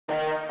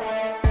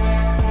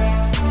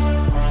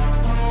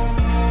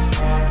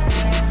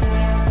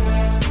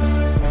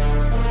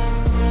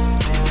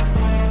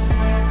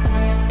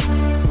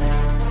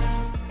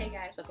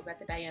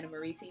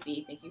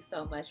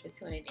so much for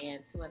tuning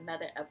in to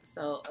another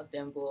episode of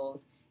Them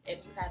Bulls. If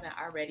you haven't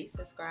already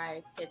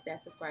subscribed, hit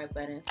that subscribe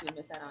button so you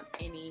miss out on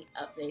any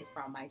updates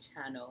from my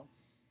channel.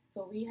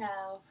 So we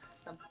have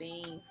some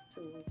things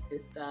to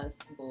discuss,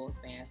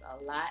 Bulls fans.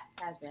 A lot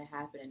has been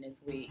happening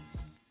this week.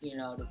 You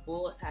know, the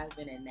Bulls have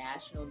been in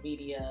national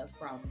media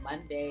from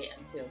Monday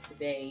until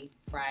today,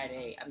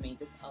 Friday. I mean,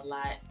 just a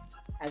lot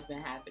has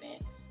been happening.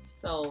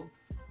 So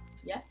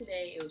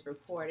yesterday it was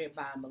reported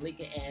by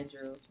Malika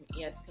Andrews from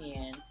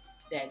ESPN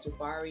that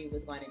Jabari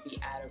was going to be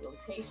out of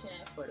rotation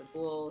for the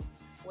Bulls,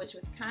 which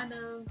was kind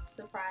of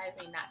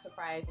surprising, not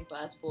surprising for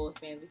us Bulls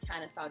fans. We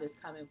kind of saw this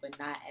coming, but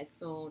not as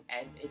soon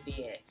as it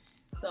did.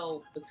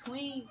 So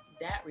between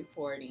that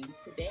reporting,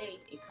 today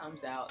it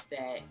comes out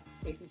that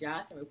Casey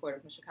Johnson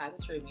reported from Chicago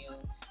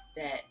Tribune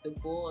that the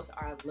Bulls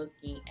are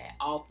looking at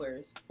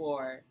offers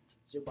for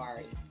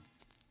Jabari.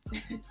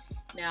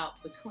 Now,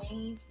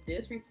 between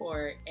this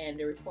report and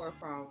the report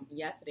from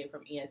yesterday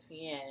from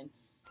ESPN,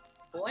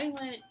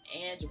 Boylan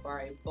and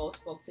Jabari both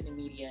spoke to the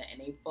media, and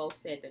they both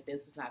said that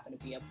this was not going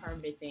to be a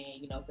permanent thing,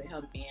 you know, for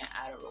him being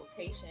out of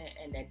rotation,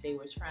 and that they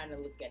were trying to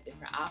look at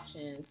different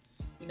options,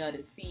 you know,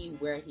 to see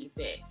where he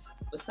fit.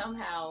 But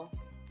somehow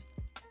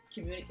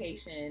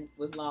communication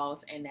was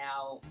lost, and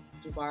now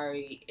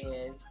Jabari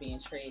is being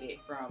traded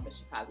from the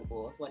Chicago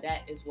Bulls. Well,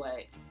 that is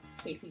what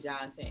Casey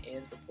Johnson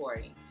is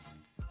reporting.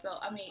 So,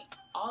 I mean,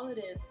 all of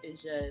this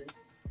is just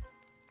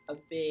a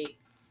big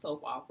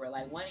soap opera.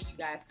 Like, one of you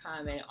guys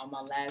commented on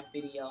my last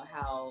video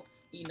how,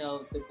 you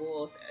know, the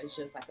Bulls is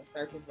just like a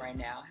circus right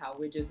now, how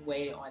we're just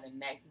waiting on the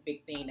next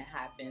big thing to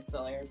happen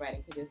so everybody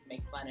could just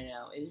make fun of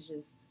them. It's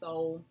just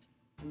so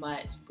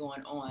much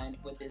going on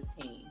with this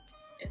team.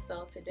 And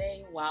so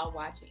today, while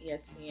watching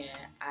ESPN,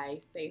 I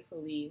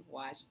faithfully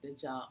watched The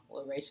Jump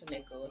with Rachel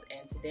Nichols,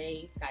 and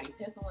today Scottie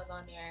Pippen was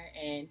on there,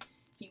 and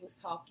he was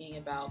talking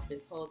about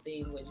this whole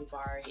thing with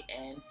Jabari,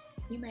 and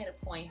he made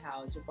a point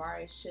how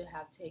Jabari should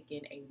have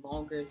taken a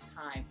longer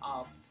time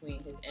off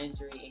between his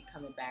injury and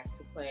coming back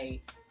to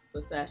play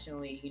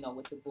professionally, you know,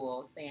 with the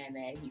Bulls, saying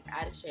that he's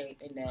out of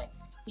shape and that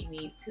he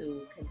needs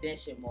to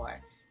condition more.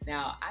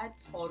 Now, I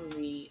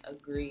totally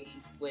agree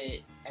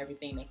with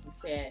everything that he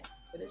said,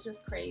 but it's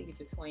just crazy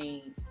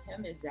between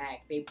him and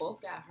Zach. They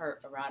both got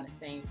hurt around the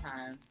same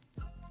time,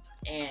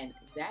 and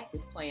Zach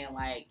is playing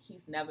like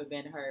he's never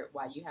been hurt,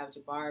 while you have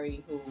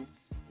Jabari, who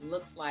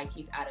looks like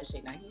he's out of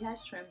shape. Now, he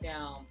has trimmed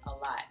down a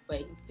lot, but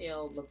he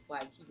still looks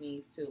like he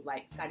needs to,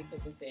 like Scottie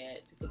Pippen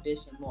said, to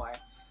condition more.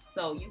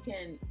 So you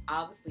can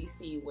obviously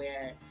see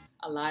where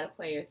a lot of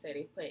players say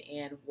they put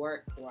in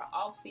work for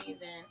off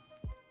season.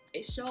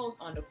 It shows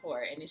on the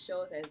court, and it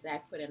shows that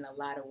Zach put in a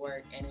lot of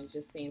work, and it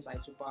just seems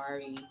like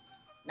Jabari,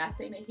 not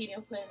saying that he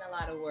didn't put in a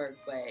lot of work,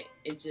 but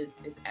it just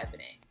is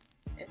evident.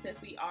 And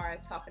since we are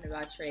talking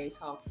about trade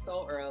talk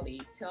so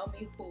early, tell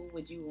me, who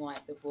would you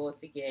want the Bulls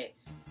to get,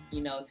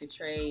 you know, to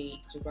trade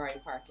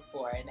Jabari Parker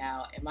for?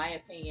 Now, in my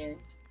opinion,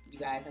 you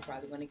guys are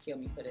probably going to kill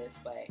me for this,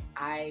 but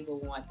I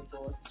would want the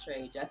Bulls to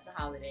trade Justin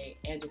Holiday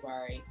and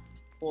Jabari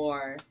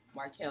for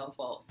Markelle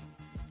Fultz.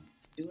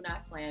 Do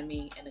not slam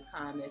me in the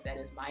comments. That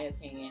is my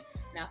opinion.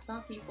 Now,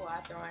 some people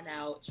are throwing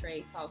out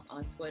trade talks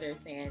on Twitter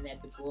saying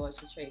that the Bulls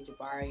should trade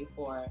Jabari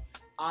for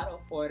Otto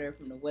Porter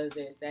from the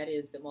Wizards. That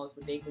is the most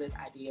ridiculous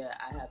idea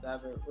I have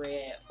ever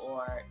read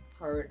or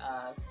heard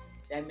of.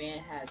 That man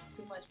has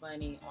too much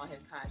money on his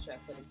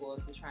contract for the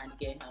Bulls to trying to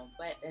get him,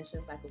 but that's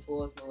just like a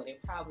Bulls move. They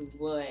probably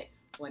would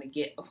want to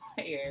get a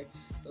player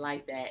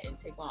like that and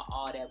take on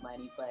all that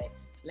money, but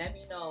let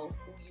me know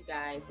who you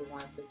guys would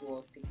want the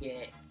Bulls to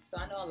get. So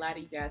I know a lot of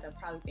you guys are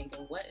probably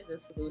thinking, what is the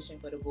solution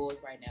for the Bulls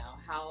right now?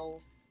 How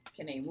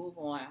can they move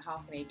on? How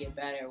can they get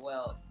better?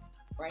 Well,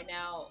 right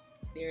now,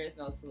 there is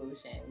no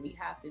solution. We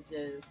have to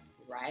just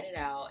ride it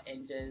out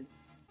and just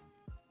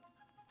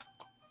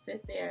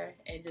sit there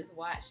and just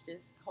watch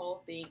this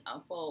whole thing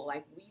unfold.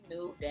 Like, we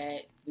knew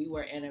that we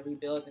were in a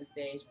rebuilding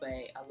stage, but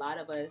a lot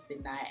of us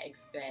did not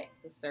expect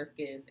the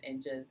circus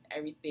and just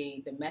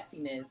everything, the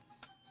messiness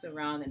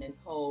surrounding this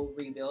whole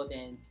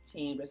rebuilding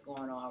team that's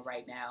going on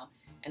right now.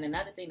 And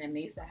another thing that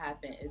needs to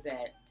happen is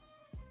that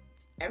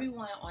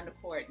everyone on the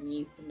court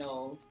needs to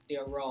know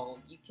their role.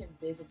 You can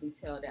visibly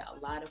tell that a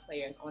lot of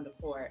players on the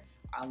court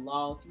are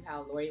lost. You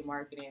have Lauri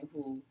Markkanen,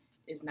 who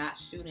is not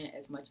shooting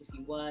as much as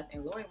he was,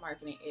 and Lauri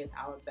Markkanen is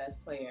our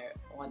best player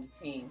on the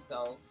team.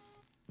 So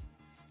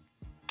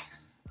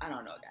I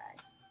don't know,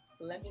 guys.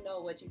 So let me know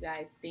what you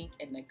guys think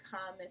in the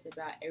comments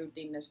about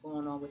everything that's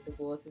going on with the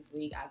Bulls this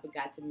week. I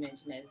forgot to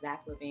mention that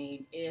Zach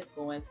Lavine is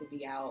going to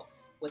be out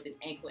with an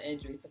ankle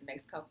injury for the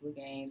next couple of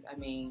games. I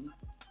mean,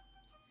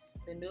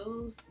 the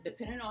news,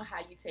 depending on how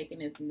you're taking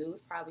this, news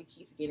probably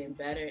keeps getting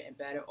better and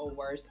better, or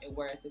worse and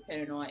worse,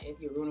 depending on if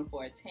you're rooting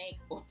for a tank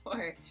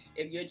or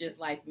if you're just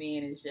like me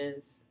and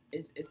it's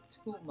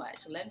too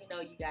much. Let me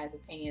know you guys'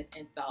 opinions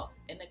and thoughts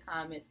in the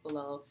comments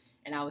below,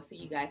 and I will see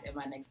you guys in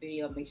my next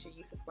video. Make sure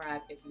you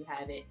subscribe if you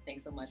haven't.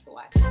 Thanks so much for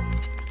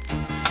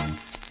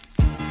watching.